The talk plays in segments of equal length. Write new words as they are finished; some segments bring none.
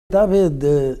किताब है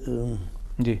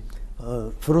जी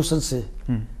फरोसन से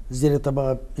ज़ेर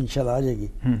तबा इंशाल्लाह आ जाएगी,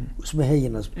 उसमें है ये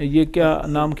नज़्म। ये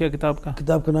क्या नाम क्या किताब का?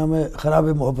 किताब का नाम है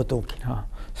ख़राब मोहब्बतों की। हाँ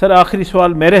सर, आखिरी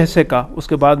सवाल मेरे हिस्से का,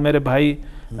 उसके बाद मेरे भाई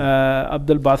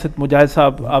अब्दुल बासित मुजाहिद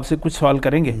साहब आपसे कुछ सवाल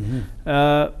करेंगे।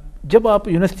 जब आप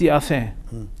यूनिवर्सिटी आते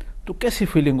हैं तो कैसी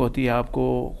फीलिंग होती है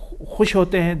आपको? खुश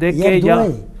होते हैं देख के या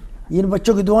इन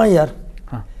बच्चों की दुआएं यार?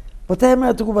 हाँ पता है,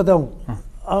 मैं तुमको बताऊं,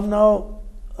 I am now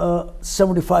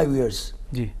 75 years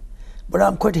ji, but I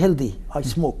am quite healthy, I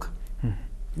smoke.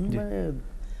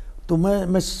 तो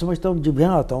मैं समझता हूँ जब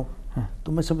यहाँ आता हूँ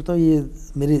तो मैं समझता हूँ ये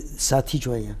मेरे साथी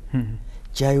जो है यहाँ,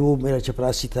 चाहे वो मेरा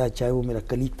चपरासी था, चाहे वो मेरा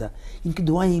कलीग था, इनकी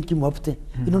दुआएं, इनकी मोहब्बतें,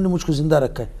 इन्होंने मुझको जिंदा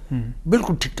रखा है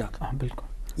बिल्कुल ठीक ठाक। हाँ बिल्कुल,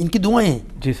 इनकी दुआएं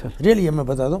हैं जी सर, रियली मैं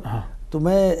बता दूँ। तो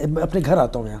मैं अपने घर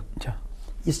आता हूँ यहाँ, अच्छा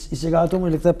इस जगह आता हूँ,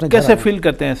 मुझे लगता है अपने कैसे फील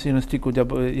करते हैं इस यूनिवर्सिटी को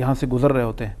जब यहाँ से गुजर रहे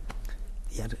होते हैं?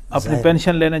 यार अपनी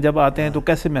पेंशन लेने जब आते हैं तो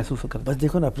कैसे महसूस करते हैं? बस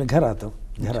देखो ना, अपने घर आता हूँ,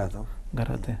 घर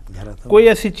आते हैं। कोई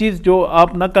ऐसी चीज़ जो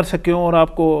आप ना कर सके हो और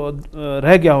आपको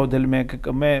रह गया हो दिल में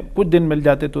कि मैं कुछ दिन मिल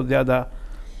जाते तो ज़्यादा?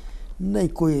 नहीं,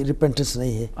 कोई रिपेंटेंस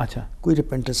नहीं है। अच्छा, कोई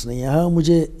रिपेंटेंस नहीं है। हाँ,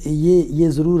 मुझे ये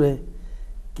ज़रूर है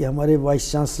कि हमारे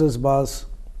वाइस चांसलर्स बास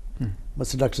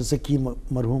बस डॉक्टर ज़की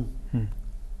मरहूम,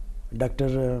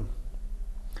 डॉक्टर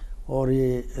और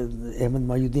ये अहमद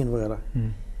मायूद्दीन वगैरह,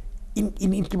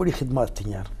 इनकी बड़ी खिदमत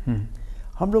थी यार।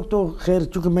 हम लोग तो खैर,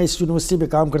 चूँकि मैं इस यूनिवर्सिटी में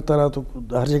काम करता रहा तो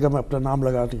हर जगह मैं अपना नाम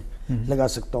लगा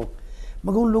सकता हूँ,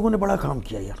 मगर उन लोगों ने बड़ा काम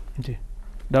किया यार जी।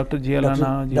 डॉक्टर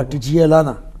जी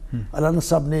अलाना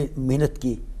साहब ने मेहनत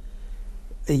की,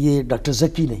 ये डॉक्टर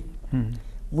ज़की ने।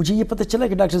 मुझे ये पता चला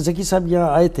कि डॉक्टर ज़की साहब यहाँ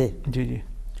आए थे जी जी,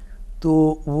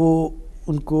 तो वो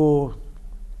उनको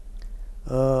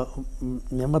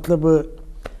मतलब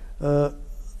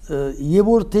ये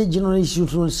वो थे जिन्होंने इस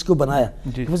यूनिवर्सिटी को बनाया,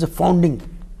 फाउंडिंग।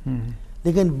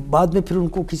 लेकिन बाद में फिर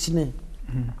उनको किसी ने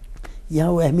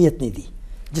यहाँ वो अहमियत नहीं दी,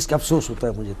 जिसका अफसोस होता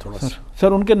है मुझे थोड़ा सा।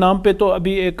 सर उनके नाम पे तो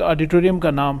अभी एक ऑडिटोरियम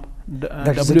का नाम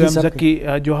WM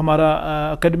ज़की, जो हमारा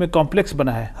एकेडमिक कॉम्प्लेक्स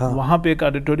बना है, हाँ। वहाँ पे एक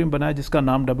ऑडिटोरियम बना है जिसका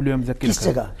नाम WM ज़की। किस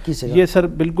जगह? ये सर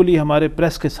बिल्कुल ही हमारे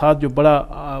प्रेस के साथ जो बड़ा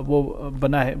वो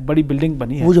बना है, बड़ी बिल्डिंग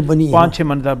बनी है, वो जो बनी है 5-6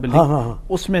 मंजिला बिल्डिंग, हाँ।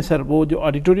 उसमें सर वो जो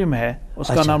ऑडिटोरियम है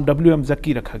उसका नाम WM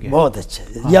ज़की रखा गया। बहुत अच्छा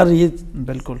यार, ये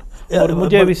बिल्कुल। और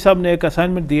मुझे अभी साहब ने एक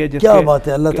असाइनमेंट दी है, क्या बात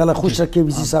है, अल्लाह ताला खुश रखे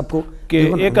वीसी साहब को, कि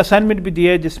एक असाइनमेंट भी दी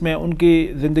है जिसमें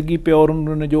उनकी ज़िंदगी पे और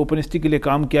उन्होंने जो ओपनिस्टी के लिए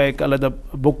काम किया, एक अलग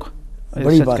बुक।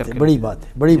 बड़ी बात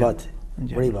है।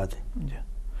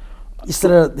 इस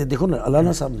तरह देखो ना,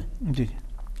 अलाना साहब ने, जी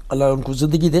अल्लाह उनको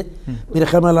ज़िंदगी दे, मेरे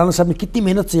ख्याल में अलाना साहब ने कितनी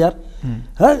मेहनत से यार,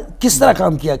 हाँ, किस तरह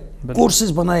काम किया,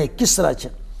 कोर्सेज बनाए किस तरह। अच्छा,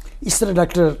 इस तरह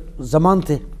डॉक्टर जमान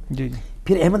थे जी,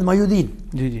 फिर अहमद मायूद्दीन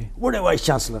जी, बड़े वाइस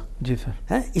चांसलर जी सर,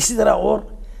 हैं इसी तरह।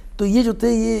 और तो ये जो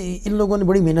थे, ये इन लोगों ने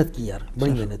बड़ी मेहनत की यार,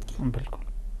 बड़ी मेहनत की, बिल्कुल।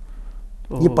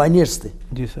 ये पायनियर्स थे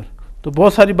जी सर। तो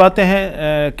बहुत सारी बातें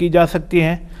हैं की जा सकती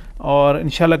हैं, और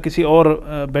इंशाल्लाह किसी और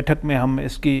बैठक में हम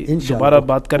इसकी दोबारा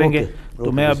बात करेंगे।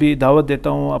 तो मैं अभी दावत देता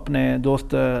हूँ अपने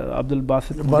दोस्त अब्दुल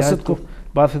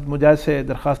बासित मुजाहिद से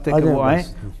दरख्वास्त है कि वो आएँ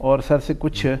और सर से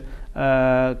कुछ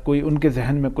कोई उनके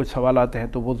जहन में कुछ सवाल आते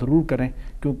हैं तो वो ज़रूर करें,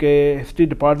 क्योंकि हिस्ट्री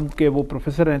डिपार्टमेंट के वो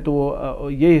प्रोफेसर हैं, तो वो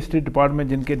ये हिस्ट्री डिपार्टमेंट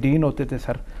जिनके डीन होते थे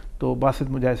सर, तो बासित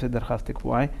मुजाहिद से दरख्वास्त है कि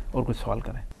वो आएँ और कुछ सवाल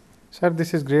करें। Sir,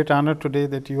 this is great honour today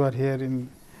that you are here in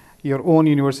your own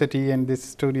university and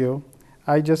this studio.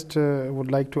 I just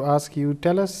would like to ask you,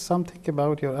 tell us something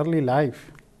about your early life.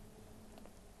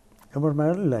 About my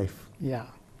early life?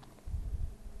 Yeah.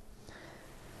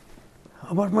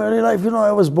 About my early life, you know,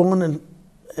 I was born in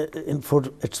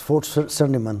Fort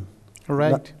Sandeman.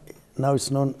 Right. Now it's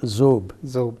known as Zob.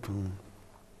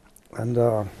 And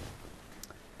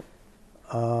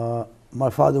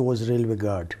my father was railway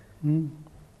guard.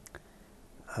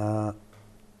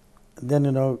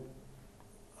 Then, you know,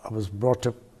 I was brought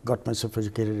up, got myself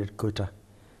educated at Quetta,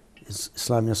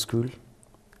 Islamic school.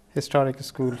 Historic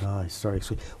school. Historic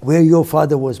school, where your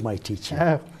father was my teacher.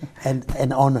 And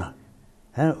an honor.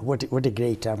 What a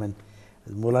great time. And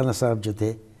Maulana Sahab jo the,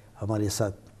 hamare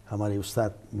saath, hamare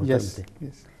ustad muhtaram the.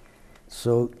 Yes.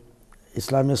 So,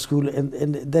 Islamic school, and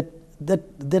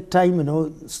that time, you know,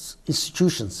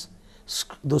 institutions,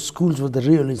 those schools were the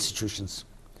real institutions,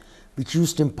 which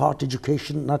used to impart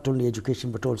education, not only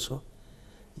education, but also,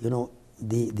 you know,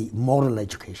 the moral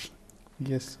education.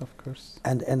 Yes, of course.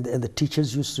 And the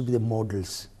teachers used to be the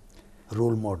models,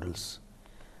 role models.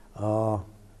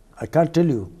 I can't tell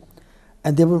you.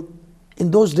 And they were,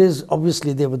 in those days,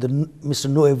 obviously, they were the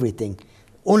Mr. Know Everything.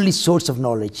 Only source of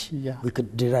knowledge we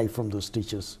could derive from those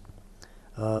teachers.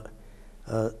 I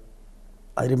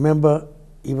remember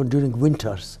even during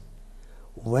winters,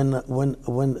 when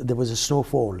there was a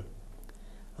snowfall,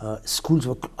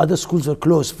 other schools were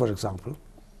closed, for example.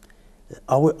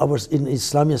 Ours in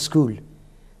Islamia school,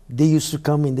 they used to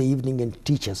come in the evening and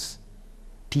teach us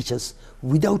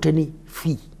without any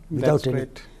fee, without any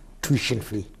tuition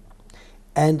fee.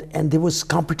 And there was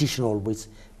competition always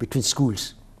between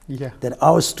schools. Yeah. That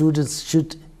our students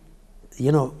should,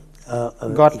 you know,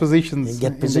 got positions,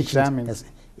 get positions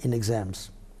in exams.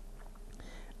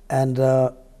 And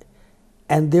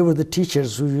they were the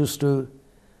teachers who used to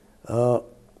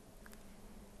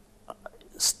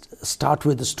start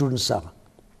with the students up.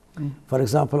 For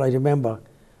example, I remember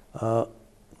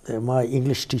my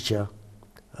English teacher,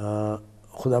 Khuda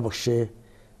Bakshe,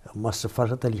 Master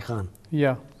Farhat Ali Khan.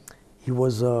 Yeah. He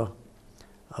was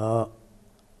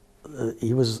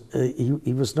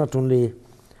not only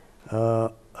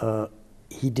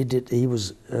he did it. He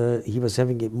was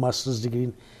having a master's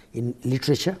degree in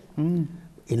literature,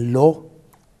 in law,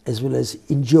 as well as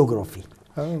in geography.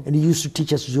 Oh. And he used to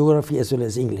teach us geography as well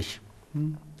as English.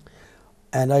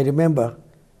 And I remember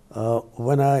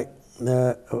when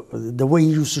the way he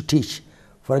used to teach.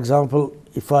 For example,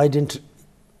 if I didn't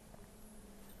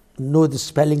know the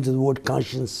spellings of the word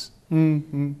conscience,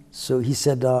 so he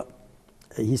said,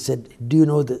 "Do you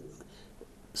know the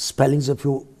spellings of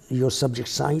your subject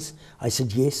science?" I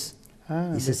said, "Yes."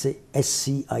 He said, "Say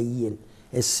S-C-I-E-N,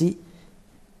 S-C-I-E-N-C,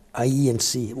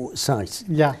 science."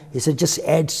 Yeah. He said, "Just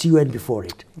add C-U-N before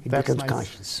it. It That's becomes nice.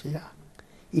 conscience." Yeah.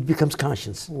 It becomes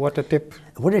conscience. What a tip.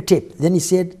 What a tip. Then he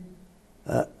said,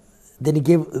 then he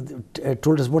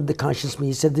told us what the conscience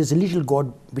means. He said, "There's a little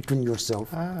God between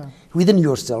yourself, within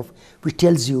yourself, which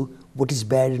tells you what is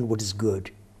bad and what is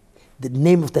good. The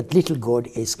name of that little God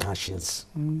is conscience."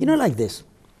 You know, like this.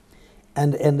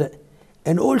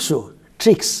 And also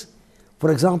tricks.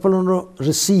 For example, on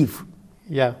receive.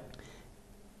 Yeah.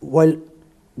 While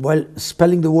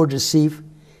spelling the word receive,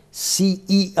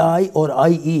 C-E-I or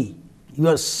I-E,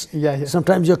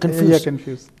 sometimes you're confused. You're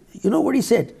confused. You know what he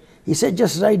said? He said,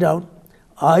 just write down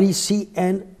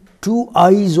R-E-C-N, 2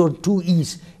 I's or 2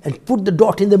 E's, and put the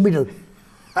dot in the middle.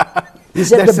 He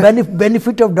said the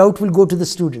benefit of doubt will go to the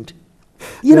student.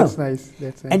 That's nice.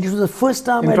 That's nice. And it was the first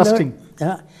time Interesting.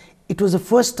 it was the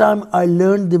first time I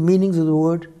learned the meanings of the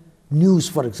word news,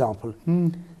 for example.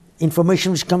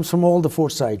 Information which comes from all the 4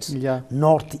 sides. Yeah.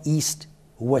 North, east,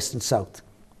 west and south.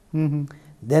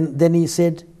 Then he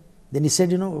said,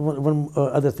 you know, one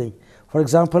other thing. For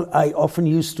example, I often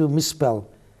used to misspell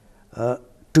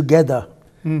together,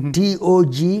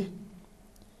 T-O-G-A-T-H-E-R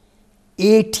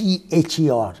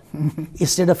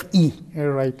instead of E.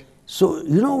 Right. So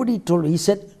you know what he told me? He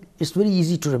said, it's very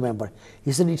easy to remember.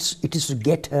 He said, it is to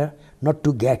get her, not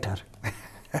to get her.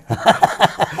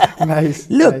 Nice.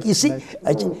 Look, nice, you see,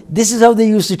 nice. this is how they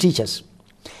used to teach us.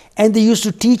 And they used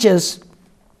to teach us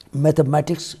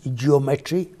mathematics,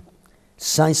 geometry,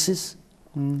 sciences,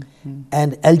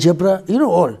 and algebra, you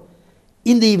know, all.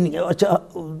 In the evening,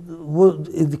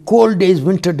 the cold days,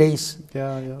 winter days.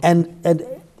 Yeah. And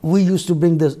we used to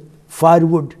bring the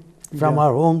firewood from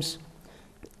our homes,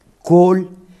 coal,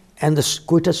 and the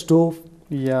Quetta stove.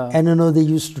 Yeah. And you know, they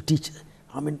used to teach,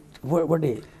 I mean, what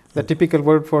they... The typical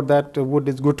word for that wood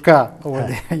is gutka over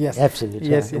there. Yes. Absolutely.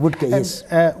 Yes. Gutka, yes.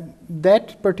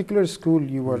 That particular school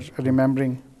you were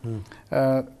remembering,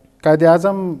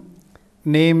 Quaid-e-Azam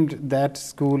named that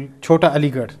school Chota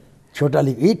Aligarh. Chota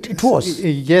Aligarh. It was.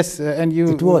 Yes, and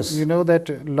you know that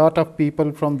a lot of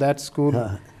people from that school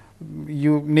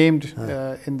you named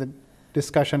in the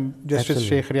discussion. Justice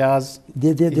Sheikh Riaz,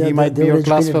 he might be your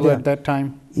class fellow at that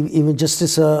time. Even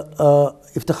Justice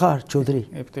Iftikhar Chaudhry.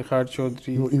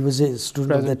 He was a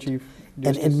student of that. Chief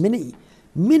and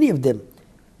many of them.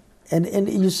 And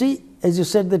you see, as you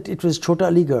said, that it was Chota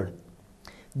Aligarh.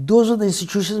 Those are the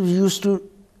institutions which used to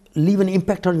leave an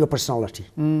impact on your personality.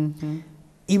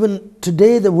 Even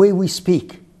today, the way we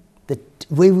speak, the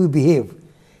way we behave,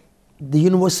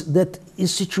 that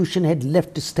institution had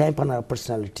left a stamp on our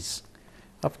personalities.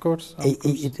 Of course.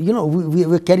 You know,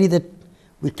 we carry that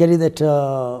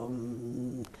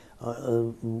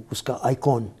uska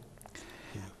icon.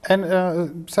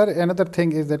 And sir, another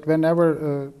thing is that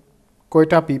whenever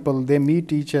Quetta people, they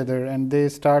meet each other and they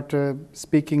start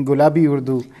speaking Gulabi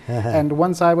Urdu. And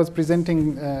once I was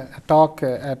presenting a talk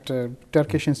at a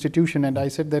Turkish institution, and I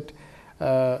said that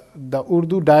the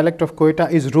Urdu dialect of Quetta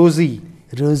is Rosi.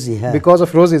 Rosi, because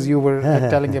of roses, you were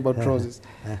telling about roses.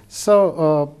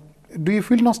 So, do you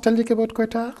feel nostalgic about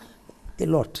Quetta? A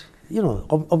lot. You know,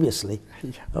 obviously.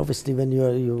 Yeah. Obviously, when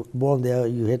you're born there,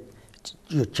 you had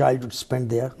your childhood spent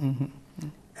there.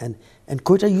 And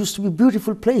Quetta used to be a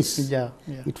beautiful place. Yeah.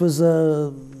 It was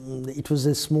a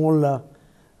small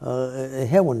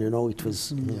heaven, it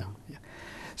was. Yeah.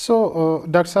 So,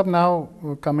 Dr. Saab, now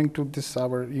coming to this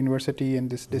our university and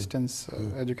this distance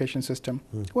education system,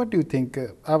 what do you think?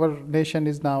 Our nation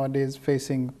is nowadays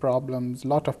facing problems,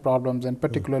 lot of problems, and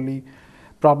particularly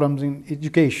problems in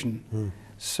education.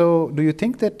 So, do you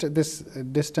think that this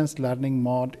distance learning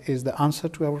mode is the answer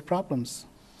to our problems?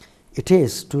 It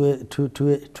is to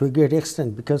a great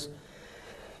extent, because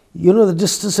the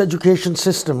distance education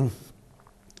system,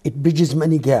 it bridges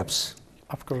many gaps.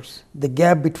 Of course. The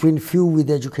gap between few with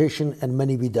education and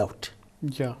many without.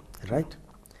 Yeah. Right?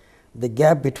 The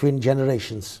gap between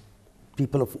generations.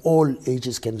 People of all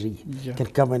ages can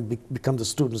come and become the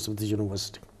students of the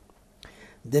university.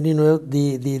 Then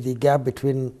the gap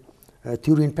between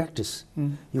theory and practice.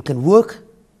 You can work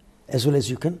as well as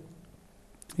you can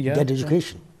get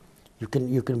education. You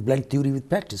can blend theory with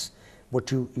practice.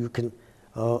 But you can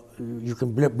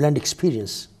blend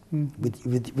experience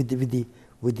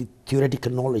with the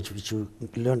theoretical knowledge which you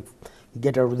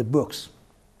get out of the books.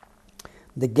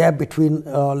 The gap between,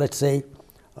 let's say,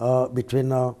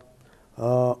 between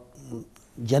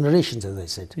generations, as I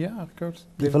said. Yeah, of course.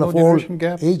 People of all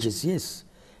ages, yes.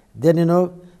 Then,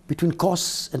 between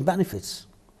costs and benefits.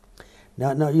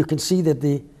 Now you can see that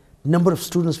the number of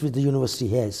students which the university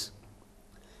has,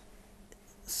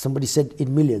 somebody said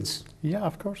in millions. Yeah,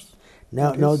 of course.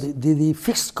 Now the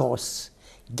fixed costs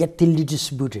get thinly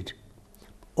distributed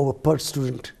over per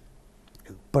student,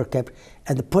 per capita,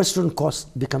 and the per student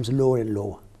cost becomes lower and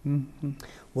lower.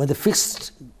 When the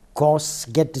fixed costs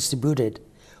get distributed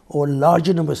over a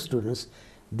larger number of students,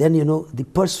 then the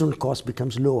per student cost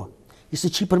becomes lower. It's a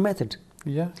cheaper method.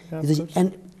 Yeah,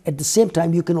 and at the same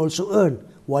time you can also earn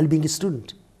while being a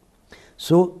student.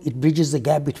 So it bridges the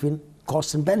gap between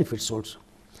costs and benefits also.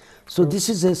 So this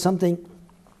is something,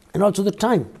 and also the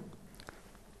time.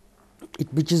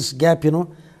 It bridges gap,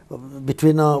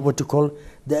 between what you call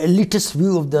the elitist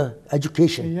view of the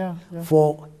education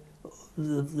for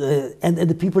and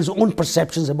the people's own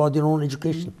perceptions about their own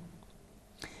education.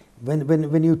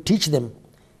 When you teach them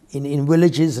in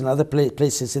villages and other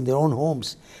places in their own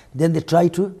homes, then they try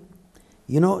to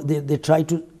they try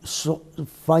to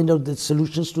find out the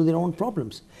solutions to their own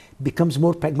problems. Becomes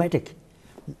more pragmatic.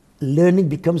 Learning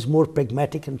becomes more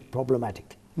pragmatic and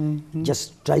problematic.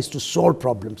 Just tries to solve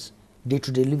problems,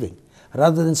 day-to-day living,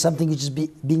 rather than something which is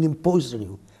being imposed on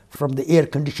you from the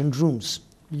air-conditioned rooms.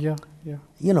 Yeah.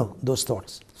 Those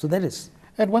thoughts. So that is.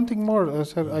 And one thing more,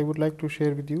 sir, I would like to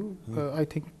share with you. I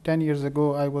think 10 years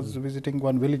ago, I was visiting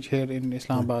one village here in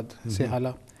Islamabad,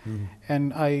 Sehala,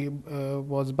 and I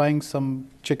was buying some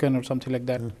chicken or something like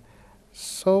that.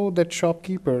 So that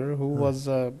shopkeeper who was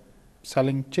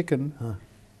selling chicken,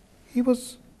 he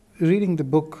was reading the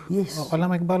book,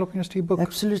 Allama Iqbal Open University book.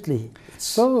 Absolutely.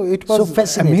 So it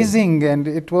was amazing, and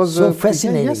it was so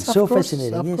fascinating. Yes, so course,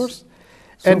 fascinating. Of course.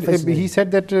 So and he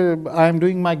said that I am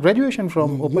doing my graduation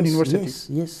from Open University.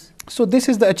 Yes. So this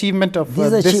is the achievement of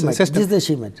this system. This is the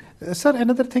achievement. Sir,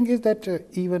 another thing is that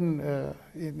even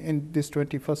in this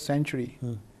 21st century,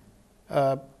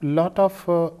 a lot of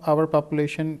our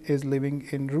population is living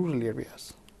in rural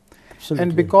areas. Absolutely.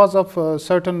 And because of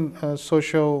certain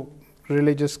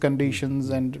socio-religious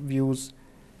conditions and views,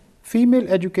 female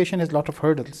education has a lot of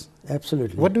hurdles.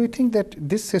 Absolutely. What do you think that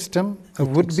this system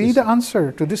would be the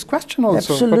answer to this question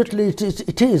also? Absolutely, it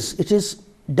is. It is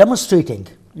demonstrating.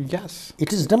 Yes.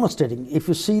 It is demonstrating. If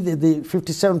you see the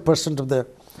 57% of the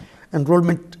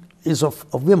enrollment is of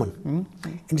women,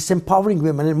 and it's empowering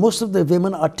women, and most of the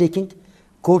women are taking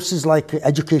courses like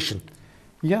education.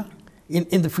 Yeah.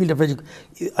 In the field of education.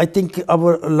 I think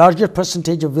our larger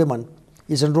percentage of women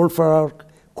is enrolled for our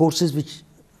courses which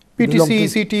PTC,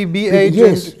 CT, BA,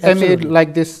 and MA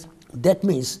like this. That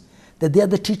means that they are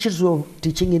the teachers who are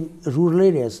teaching in rural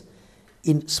areas,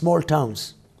 in small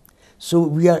towns. So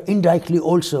we are indirectly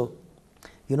also,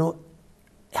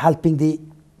 helping the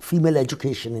female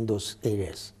education in those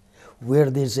areas where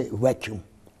there's a vacuum.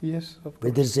 Yes, of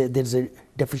course. Where there's a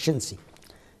deficiency,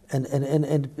 and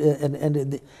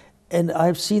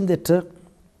I've seen that.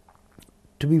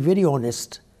 To be very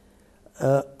honest,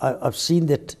 I've seen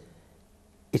that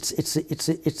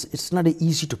it's not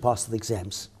easy to pass the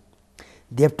exams.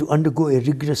 They have to undergo a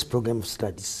rigorous program of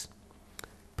studies,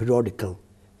 periodical,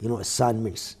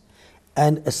 assignments.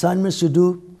 And assignments you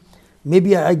do,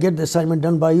 maybe I get the assignment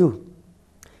done by you.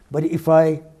 But if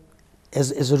I,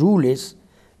 as a rule is,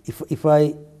 if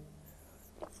I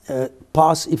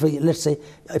pass, let's say,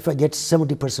 if I get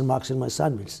 70% marks in my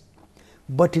assignments,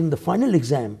 but in the final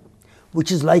exam,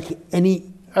 which is like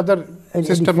any other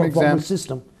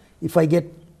system, if I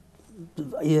get,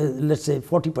 let's say,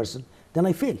 40%, then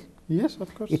I fail. Yes,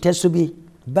 of course. It has to be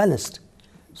balanced.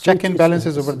 check and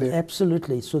balances over there.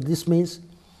 Absolutely. So this means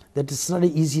that it's not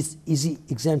an easy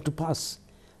exam to pass,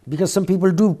 because some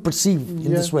people do perceive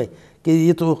in this way.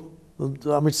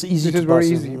 It's easy. It is very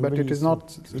easy, but it is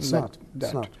not. It's like not. that.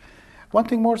 It's not. One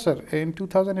thing more, sir. In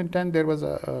 2010, there was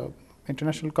a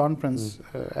international conference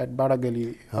at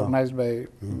Badagali organized by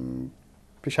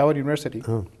Peshawar University.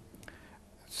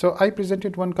 So I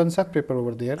presented one concept paper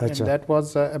over there, and that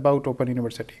was about Open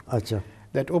University.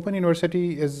 That Open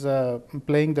University is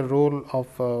playing the role of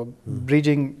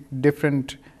bridging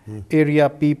different area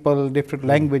people, different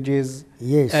languages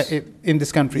in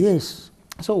this country. Yes.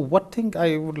 So what thing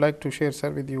I would like to share,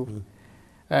 sir, with you,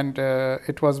 and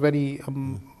it was very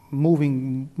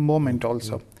moving moment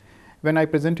also. When I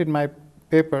presented my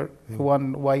paper,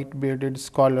 one white bearded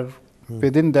scholar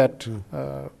within that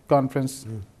conference,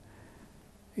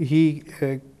 he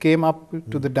came up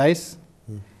to the dais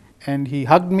and he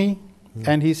hugged me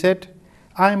and he said,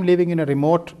 I am living in a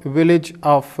remote village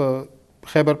of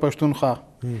Khyber Pakhtunkhwa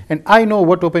and I know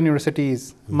what Open University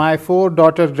is. My 4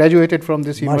 daughters graduated from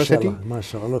this university.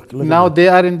 Mashallah. Look now they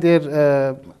are in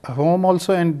their home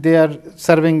also, and they are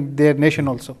serving their nation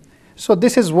also. So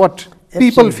this is what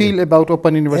people feel about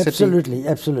Open University.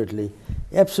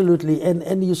 Absolutely.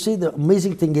 And you see, the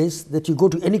amazing thing is that you go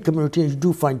to any community and you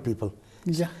do find people.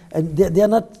 Yeah. And they are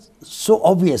not so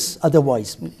obvious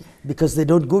otherwise, because they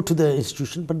don't go to the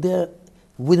institution, but they are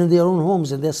within their own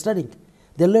homes and they are studying,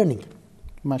 they are learning.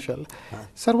 MashaAllah.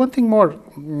 Sir, one thing more.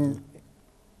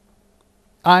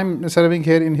 I'm serving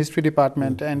here in history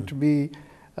department, and we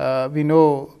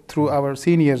know through our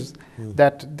seniors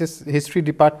that this history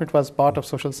department was part of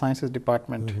social sciences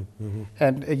department,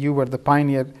 and you were the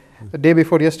pioneer. The day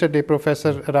before yesterday,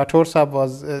 Professor Rathore Sahab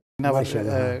was in our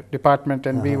department,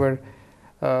 and we were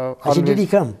Actually, did he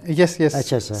come? Yes.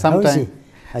 Sometime.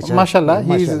 MashaAllah,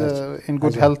 he is in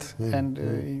good health,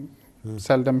 and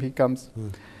seldom he comes.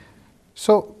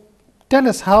 So tell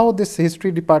us how this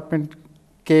history department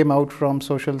came out from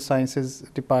social sciences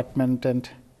department, and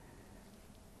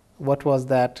what was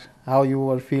that, how you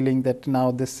were feeling that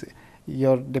now this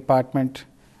your department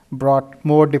brought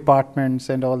more departments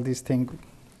and all these things.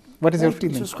 What is your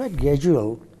feeling? It was quite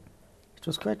gradual.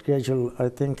 I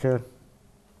think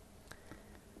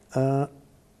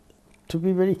to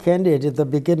be very candid, at the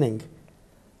beginning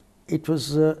it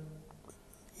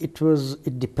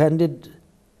depended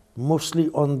mostly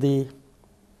on the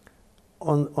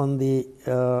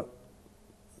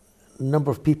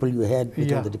number of people you had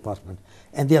within the department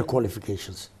and their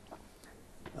qualifications.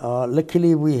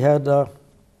 Luckily, we had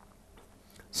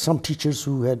some teachers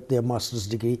who had their master's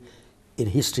degree in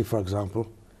history, for example,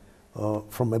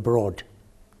 from abroad.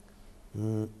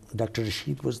 Dr.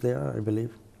 Rashid was there, I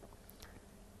believe.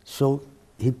 So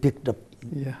he picked up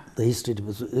the history.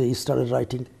 He started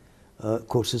writing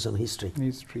courses on history.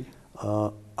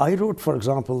 I wrote, for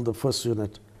example, the first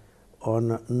unit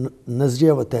on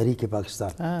Nazriya wa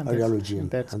Tehreek-e-Pakistan, ideology, and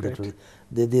that was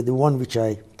the one which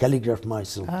I calligraphed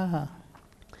myself.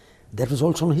 That was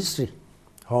also on history,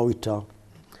 how it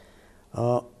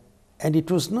and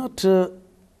it was not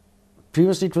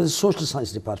previously. It was a social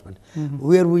science department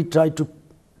where we tried to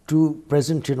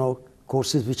present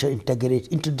courses which are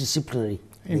interdisciplinary,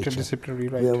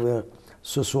 right? Where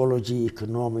sociology,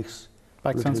 economics,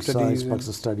 Pakistan studies,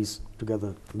 Pakistan studies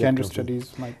together, gender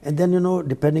studies, and then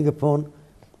depending upon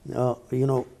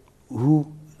who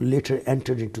later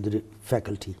entered into the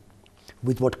faculty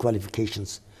with what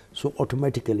qualifications, so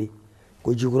automatically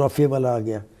koi geography wala aa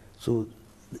gaya, so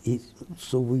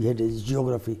we had a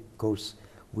geography course,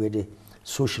 we had a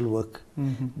social work,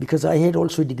 because I had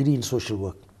also a degree in social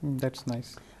work. That's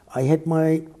nice. I had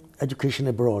my education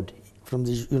abroad from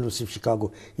the University of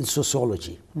Chicago in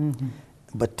sociology.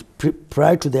 But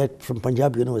prior to that, from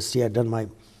Punjab University, I had done my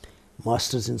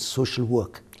master's in social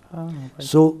work. Right.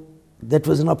 So that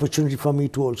was an opportunity for me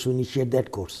to also initiate that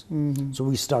course. So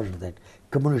we started that.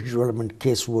 Community development,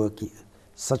 casework,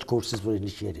 such courses were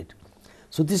initiated.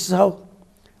 So this is how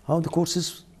the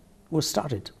courses were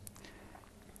started.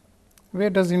 Where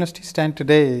does university stand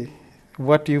today?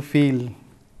 What do you feel?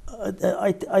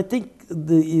 I think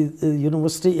the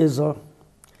university is,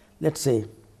 let's say,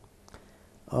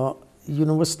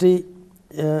 university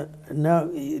now,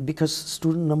 because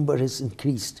student number has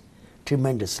increased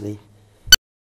tremendously,